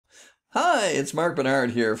Hi, it's Mark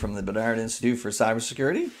Bernard here from the Bernard Institute for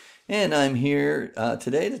Cybersecurity, and I'm here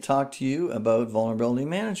today to talk to you about vulnerability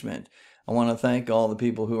management. I want to thank all the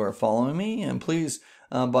people who are following me, and please,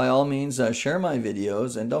 by all means, share my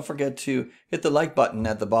videos, and don't forget to hit the like button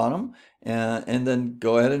at the bottom, and then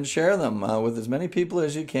go ahead and share them with as many people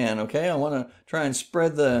as you can, okay? I want to try and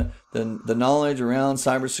spread the knowledge around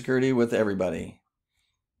cybersecurity with everybody.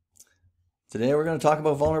 Today we're going to talk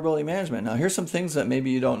about vulnerability management. Now here's some things that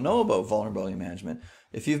maybe you don't know about vulnerability management.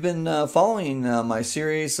 If you've been following my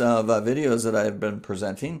series of videos that I've been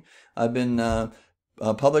presenting, I've been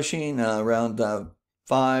publishing around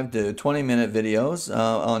 5 to 20-minute videos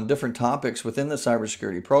on different topics within the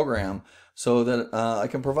cybersecurity program so that I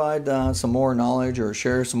can provide some more knowledge or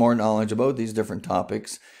share some more knowledge about these different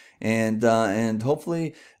topics and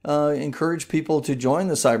hopefully encourage people to join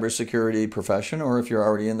the cybersecurity profession, or if you're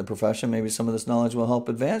already in the profession, maybe some of this knowledge will help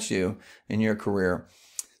advance you in your career.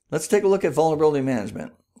 Let's take a look at vulnerability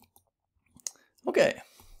management. Okay.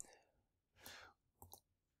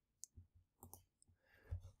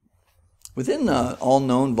 Within all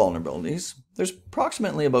known vulnerabilities, there's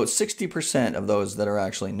approximately about 60% of those that are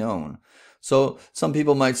actually known. So some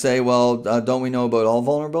people might say, well, don't we know about all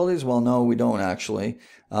vulnerabilities? Well, no, we don't actually.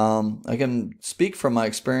 I can speak from my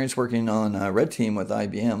experience working on Red Team with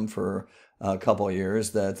IBM for a couple of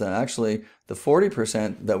years that actually the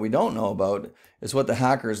 40% that we don't know about is what the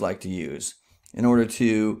hackers like to use in order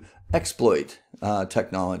to exploit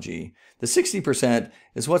technology. The 60%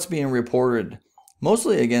 is what's being reported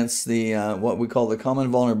mostly against the what we call the Common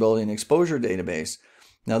Vulnerability and Exposure Database.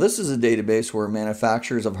 Now this is a database where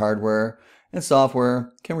manufacturers of hardware and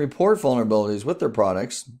software can report vulnerabilities with their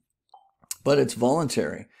products, but it's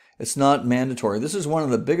voluntary. It's not mandatory. This is one of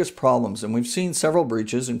the biggest problems, and we've seen several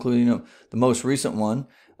breaches, including the most recent one,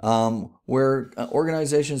 where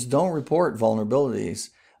organizations don't report vulnerabilities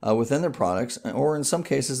within their products, or in some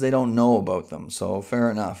cases they don't know about them. So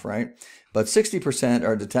fair enough, right? But 60%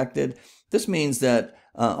 are detected. This means that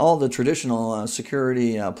all the traditional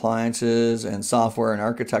security appliances and software and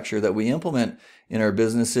architecture that we implement in our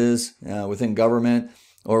businesses, within government,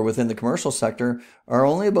 or within the commercial sector are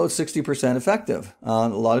only about 60% effective. A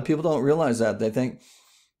lot of people don't realize that. They think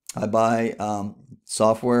I buy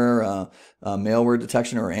software, malware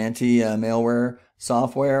detection or anti-malware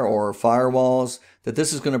software or firewalls, that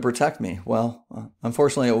this is going to protect me. Well,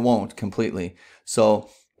 unfortunately it won't completely. So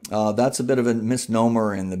that's a bit of a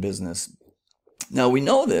misnomer in the business. Now we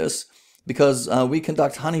know this because we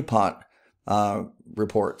conduct honeypot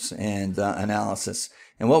reports and analysis.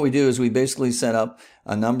 And what we do is we basically set up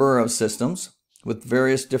a number of systems with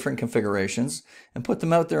various different configurations and put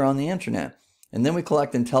them out there on the internet. And then we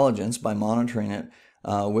collect intelligence by monitoring it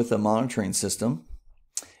with a monitoring system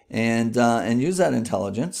and use that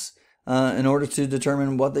intelligence in order to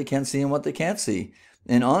determine what they can see and what they can't see.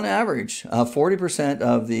 And on average, 40%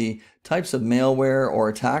 of the types of malware or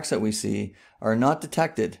attacks that we see are not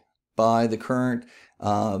detected by the current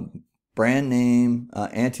brand name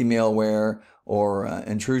anti-malware or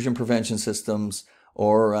intrusion prevention systems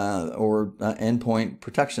or endpoint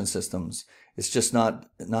protection systems. It's just not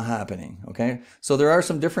happening, okay? So there are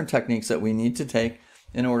some different techniques that we need to take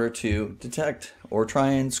in order to detect or try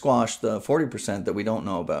and squash the 40% that we don't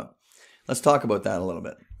know about. Let's talk about that a little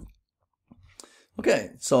bit.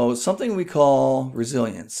 Okay, so something we call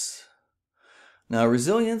resilience. Now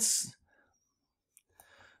resilience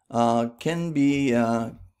can be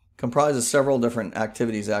comprised of several different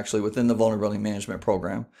activities actually within the vulnerability management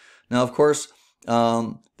program. Now of course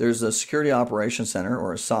there's a security operations center,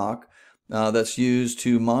 or a SOC, that's used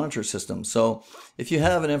to monitor systems. So if you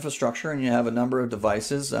have an infrastructure and you have a number of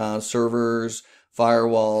devices, servers,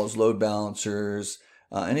 firewalls, load balancers,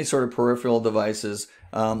 any sort of peripheral devices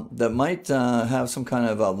that might have some kind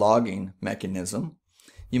of a logging mechanism,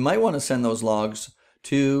 you might want to send those logs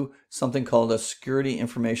to something called a Security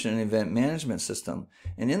Information and Event Management System.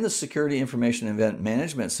 And in the Security Information and Event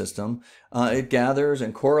Management System, it gathers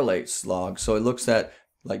and correlates logs. So it looks at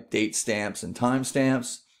like date stamps and time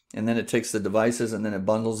stamps, and then it takes the devices and then it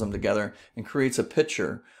bundles them together and creates a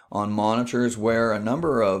picture on monitors where a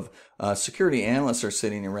number of security analysts are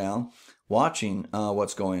sitting around watching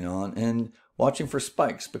what's going on and watching for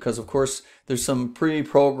spikes, because of course there's some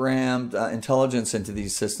pre-programmed intelligence into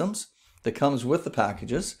these systems that comes with the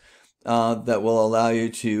packages that will allow you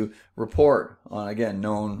to report on, again,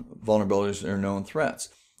 known vulnerabilities or known threats.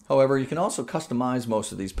 However, you can also customize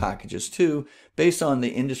most of these packages too, based on the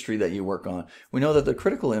industry that you work on. We know that the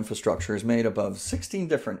critical infrastructure is made up of 16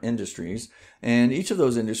 different industries, and each of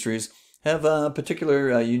those industries have a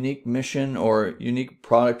particular unique mission or unique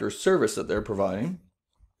product or service that they're providing.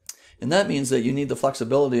 And that means that you need the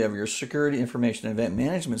flexibility of your security information event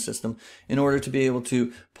management system in order to be able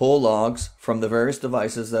to pull logs from the various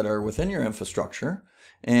devices that are within your infrastructure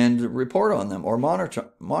and report on them or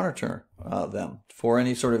monitor them for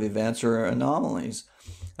any sort of events or anomalies.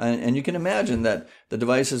 And you can imagine that the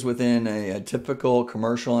devices within a typical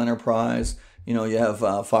commercial enterprise, you have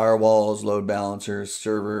firewalls, load balancers,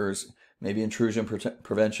 servers, maybe intrusion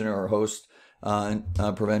prevention or host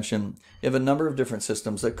prevention. You have a number of different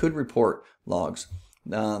systems that could report logs.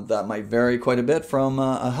 That might vary quite a bit from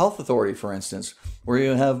a health authority, for instance, where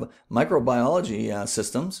you have microbiology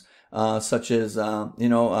systems such as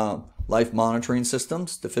life monitoring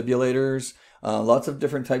systems, defibrillators, lots of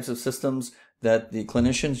different types of systems that the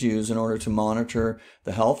clinicians use in order to monitor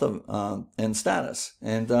the health of and status.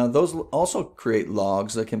 And those also create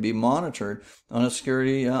logs that can be monitored on a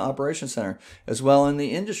security operations center. As well in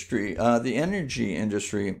the industry, the energy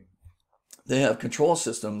industry, they have control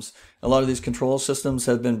systems. A lot of these control systems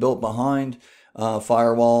have been built behind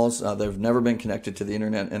firewalls. They've never been connected to the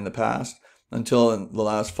internet in the past until in the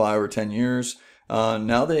last 5 or 10 years.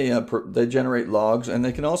 Now they generate logs, and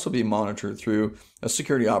they can also be monitored through a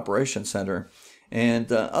security operations center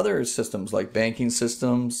and other systems like banking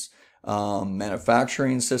systems,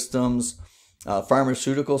 manufacturing systems,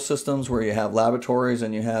 pharmaceutical systems where you have laboratories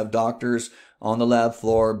and you have doctors on the lab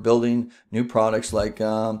floor building new products like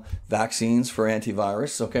vaccines for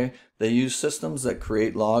antivirus. Okay, they use systems that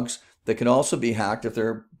create logs that can also be hacked if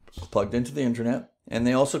they're plugged into the internet. And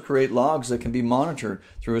they also create logs that can be monitored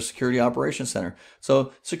through a security operations center.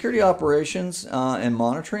 So security operations and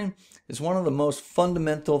monitoring is one of the most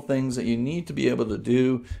fundamental things that you need to be able to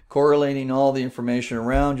do, correlating all the information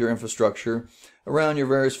around your infrastructure, around your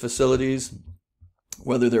various facilities,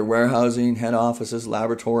 whether they're warehousing, head offices,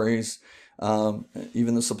 laboratories,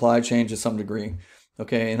 even the supply chain to some degree.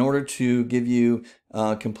 Okay, in order to give you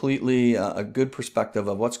completely a good perspective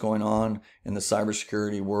of what's going on in the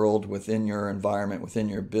cybersecurity world within your environment, within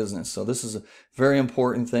your business. So this is a very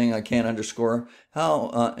important thing. I can't underscore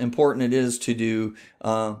how important it is to do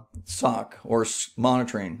SOC or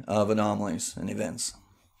monitoring of anomalies and events.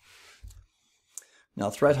 Now,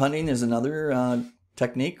 threat hunting is another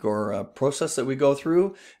technique or a process that we go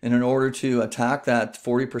through in order to attack that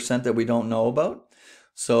 40% that we don't know about.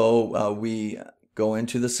 So we go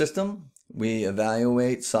into the system, we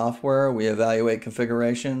evaluate software, we evaluate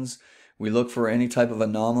configurations, we look for any type of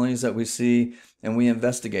anomalies that we see, and we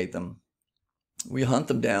investigate them. We hunt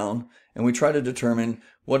them down, and we try to determine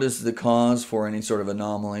what is the cause for any sort of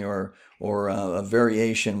anomaly or a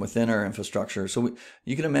variation within our infrastructure. So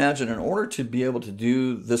you can imagine, in order to be able to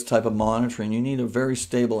do this type of monitoring, you need a very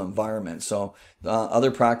stable environment. So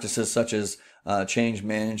other practices such as change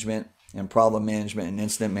management and problem management and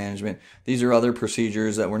incident management, these are other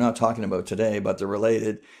procedures that we're not talking about today, but they're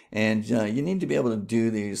related. And you need to be able to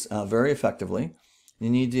do these very effectively. You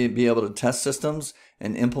need to be able to test systems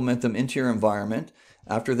and implement them into your environment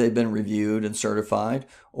after they've been reviewed and certified,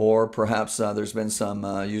 or perhaps there's been some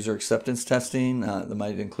user acceptance testing that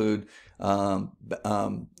might include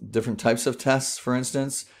different types of tests, for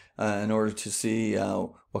instance, in order to see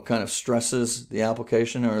what kind of stresses the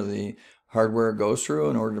application or the hardware goes through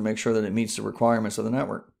in order to make sure that it meets the requirements of the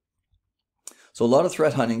network. So a lot of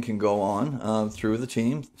threat hunting can go on through the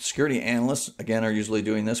team. Security analysts, again, are usually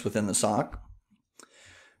doing this within the SOC.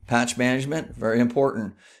 Patch management, very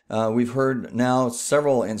important. We've heard now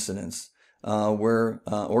several incidents where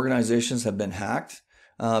organizations have been hacked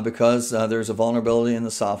because there's a vulnerability in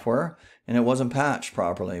the software and it wasn't patched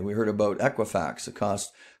properly. We heard about Equifax. It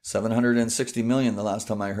cost $760 million the last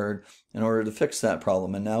time I heard in order to fix that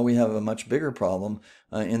problem. And now we have a much bigger problem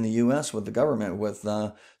in the US with the government with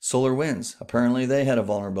SolarWinds. Apparently they had a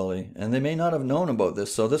vulnerability and they may not have known about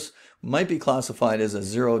this. So this might be classified as a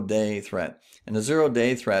zero-day threat. And a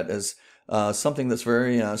zero-day threat is something that's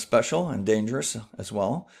very special and dangerous as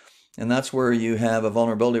well. And that's where you have a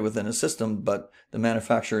vulnerability within a system, but the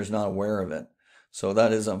manufacturer is not aware of it. So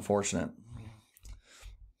that is unfortunate.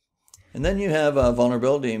 And then you have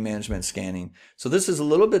vulnerability management scanning. So this is a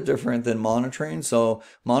little bit different than monitoring. So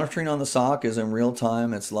monitoring on the SOC is in real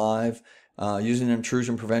time, it's live. Using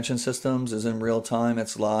intrusion prevention systems is in real time,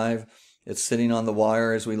 it's live. It's sitting on the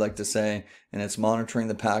wire, as we like to say, and it's monitoring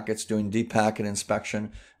the packets, doing deep packet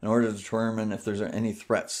inspection in order to determine if there's any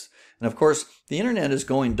threats. And of course, the internet is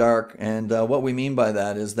going dark, and what we mean by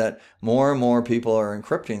that is that more and more people are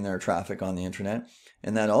encrypting their traffic on the internet,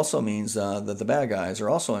 and that also means that the bad guys are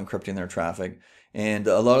also encrypting their traffic. And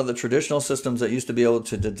a lot of the traditional systems that used to be able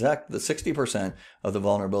to detect the 60% of the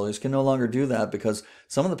vulnerabilities can no longer do that because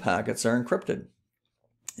some of the packets are encrypted.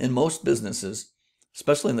 In most businesses,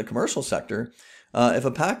 especially in the commercial sector, If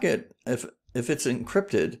a packet, if it's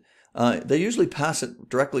encrypted, they usually pass it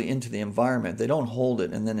directly into the environment. They don't hold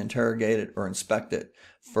it and then interrogate it or inspect it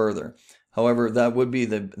further. However, that would be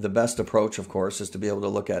the best approach, of course, is to be able to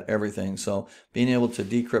look at everything. So being able to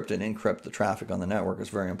decrypt and encrypt the traffic on the network is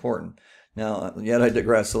very important. Now, yet I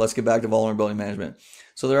digress. So let's get back to vulnerability management.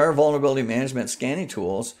 So there are vulnerability management scanning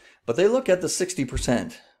tools, but they look at the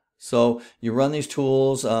 60%. So you run these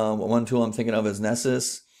tools. One tool I'm thinking of is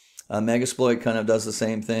Nessus. Metasploit kind of does the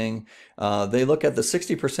same thing. They look at the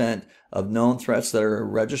 60% of known threats that are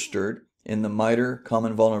registered in the MITRE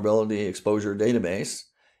Common Vulnerability Exposure Database,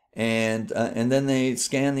 and then they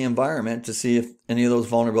scan the environment to see if any of those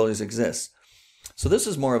vulnerabilities exist. So this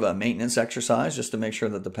is more of a maintenance exercise just to make sure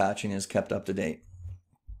that the patching is kept up to date.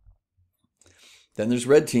 Then there's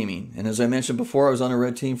red teaming, and as I mentioned before, I was on a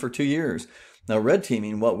red team for 2 years. Now, red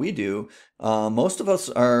teaming, what we do, most of us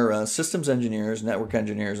are systems engineers, network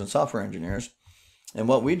engineers, and software engineers. And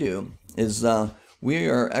what we do is we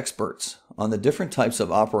are experts on the different types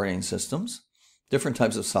of operating systems, different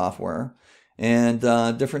types of software, and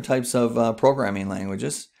different types of programming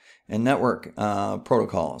languages and network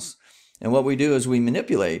protocols. And what we do is we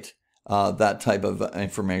manipulate that type of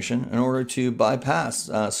information in order to bypass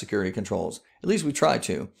security controls. At least we try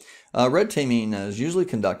to. Red teaming is usually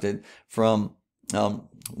conducted from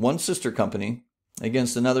one sister company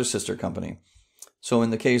against another sister company. So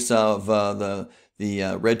in the case of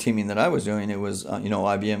the red teaming that I was doing, it was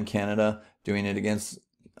IBM Canada doing it against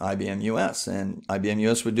IBM US, and IBM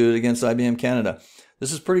US would do it against IBM Canada.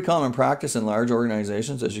 This is pretty common practice in large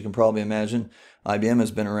organizations. As you can probably imagine, IBM has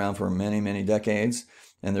been around for many, many decades,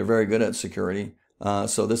 and they're very good at security.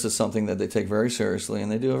 So this is something that they take very seriously,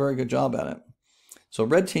 and they do a very good job at it. So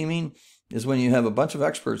red teaming is when you have a bunch of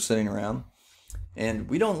experts sitting around, and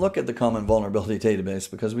we don't look at the common vulnerability database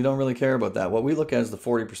because we don't really care about that. What we look at is the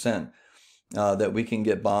 40% that we can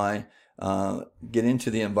get by, get into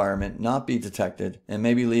the environment, not be detected, and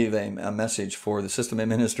maybe leave a message for the system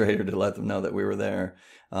administrator to let them know that we were there.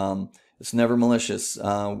 It's never malicious.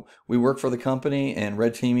 We work for the company, and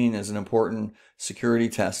red teaming is an important security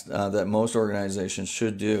test that most organizations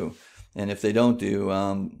should do. And if they don't do,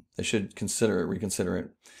 they should reconsider it.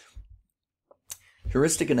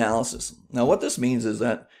 Heuristic analysis. Now, what this means is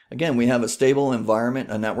that, again, we have a stable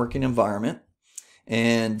environment, a networking environment.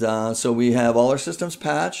 And so we have all our systems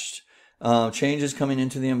patched. Changes coming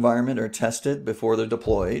into the environment are tested before they're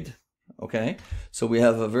deployed. Okay, so we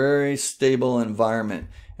have a very stable environment.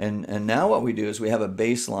 And now what we do is we have a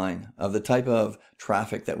baseline of the type of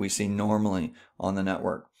traffic that we see normally on the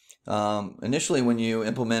network. Initially, when you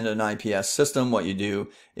implement an IPS system, what you do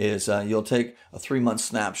is you'll take a 3-month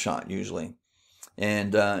snapshot usually,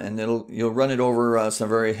 and you'll run it over some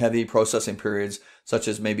very heavy processing periods, such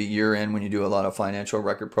as maybe year end when you do a lot of financial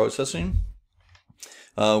record processing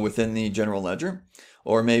within the general ledger,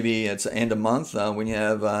 or maybe it's end of month when you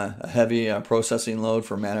have a heavy processing load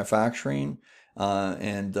for manufacturing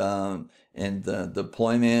and the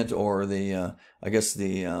deployment or the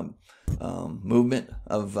movement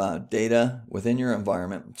of data within your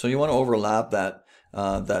environment. So you want to overlap that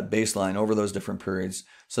baseline over those different periods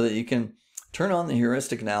so that you can turn on the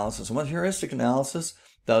heuristic analysis. And what heuristic analysis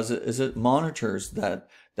does is it monitors that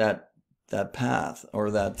path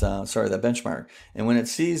or that benchmark. And when it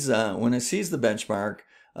sees the benchmark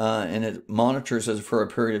and it monitors it for a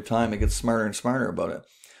period of time, it gets smarter and smarter about it.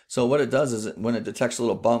 So what it does is when it detects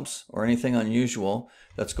little bumps or anything unusual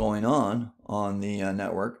that's going on the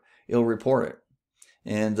network, it'll report it.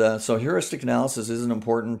 And so heuristic analysis is an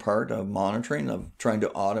important part of monitoring, of trying to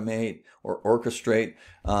automate or orchestrate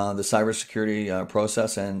the cybersecurity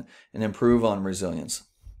process and improve on resilience.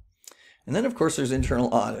 And then, of course, there's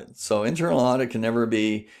internal audit. So internal audit can never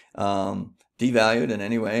be devalued in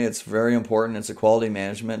any way. It's very important. It's a quality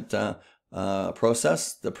management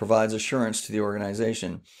process that provides assurance to the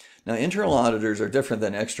organization. Now, internal auditors are different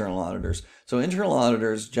than external auditors. So internal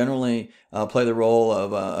auditors generally play the role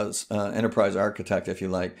of an enterprise architect, if you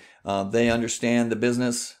like. They understand the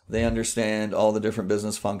business. They understand all the different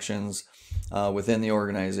business functions within the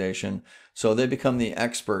organization. So they become the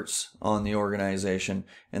experts on the organization,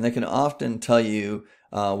 and they can often tell you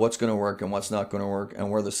what's going to work and what's not going to work,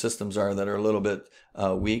 and where the systems are that are a little bit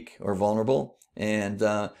weak or vulnerable, and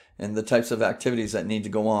the types of activities that need to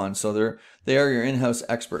go on. So they are your in-house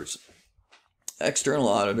experts. External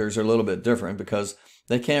auditors are a little bit different because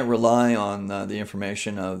they can't rely on the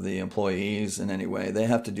information of the employees in any way. They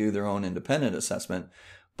have to do their own independent assessment.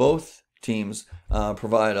 Both teams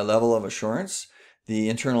provide a level of assurance. The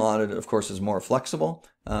internal audit, of course, is more flexible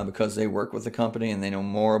because they work with the company and they know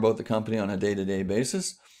more about the company on a day-to-day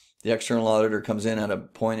basis. The external auditor comes in at a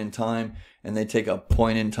point in time and they take a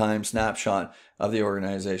point in time snapshot of the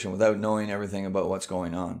organization without knowing everything about what's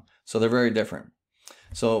going on. So they're very different.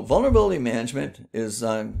 So vulnerability management is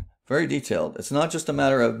very detailed. It's not just a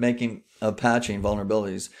matter of patching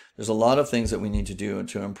vulnerabilities. There's a lot of things that we need to do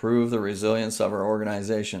to improve the resilience of our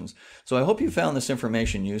organizations. So I hope you found this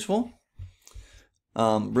information useful.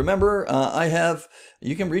 Remember,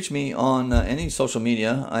 you can reach me on any social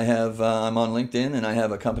media. I'm on LinkedIn, and I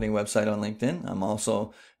have a company website on LinkedIn.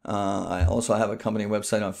 I also have a company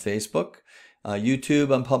website on Facebook.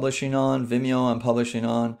 YouTube I'm publishing on, Vimeo I'm publishing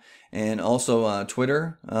on, and also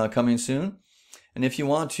Twitter coming soon. And if you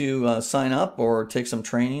want to sign up or take some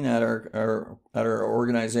training at our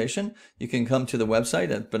organization, you can come to the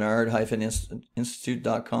website at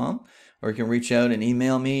bernard-institute.com, or you can reach out and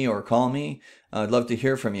email me or call me. I'd love to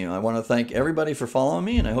hear from you. I want to thank everybody for following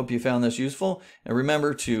me, and I hope you found this useful. And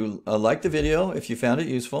remember to like the video if you found it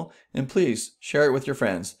useful, and please share it with your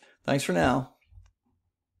friends. Thanks for now.